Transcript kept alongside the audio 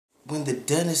When the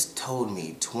dentist told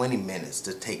me 20 minutes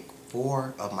to take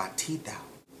 4 of my teeth out,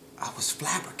 I was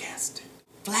flabbergasted.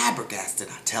 Flabbergasted,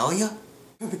 I tell ya.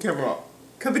 Cut the camera off.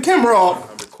 Cut the camera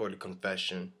off. I recorded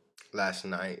confession last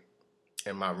night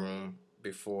in my room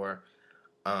before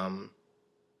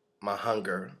my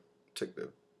hunger took the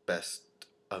best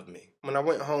of me. When I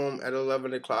went home at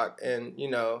 11 o'clock and,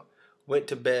 went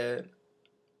to bed,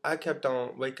 I kept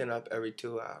on waking up every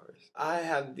 2 hours.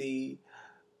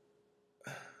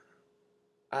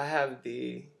 I have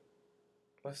the,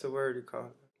 what's the word you call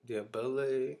it? The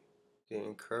ability, the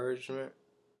encouragement.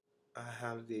 I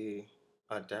have the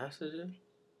audacity.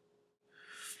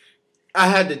 I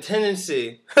had the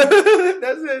tendency, that's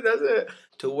it,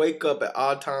 to wake up at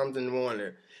odd times in the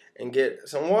morning and get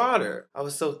some water. I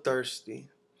was so thirsty.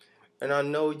 And I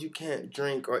know you can't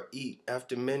drink or eat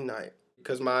after midnight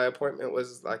because my appointment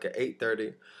was like at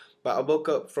 8:30. But I woke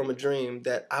up from a dream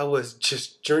that I was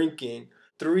just drinking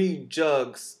 3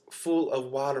 jugs full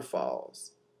of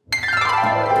waterfalls.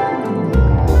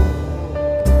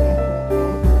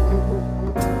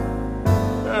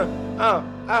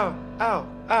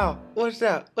 Ow. What's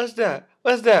that?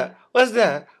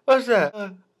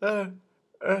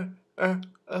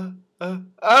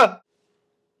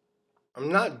 I'm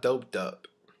not doped up.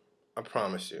 I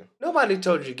promise you. Nobody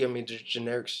told you to give me just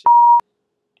generic shit.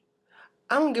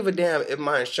 I don't give a damn if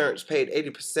my insurance paid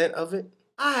 80% of it.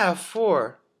 I have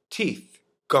 4 teeth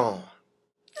gone.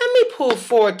 Let me pull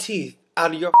 4 teeth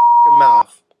out of your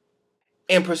mouth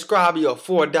and prescribe you a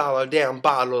 $4 damn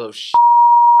bottle of shit.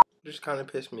 Just kind of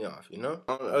pissed me off, On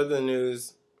other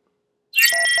news,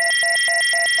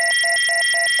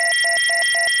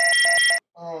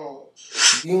 do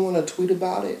you want to tweet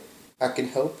about it? I can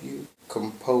help you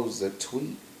compose a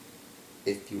tweet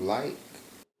if you like.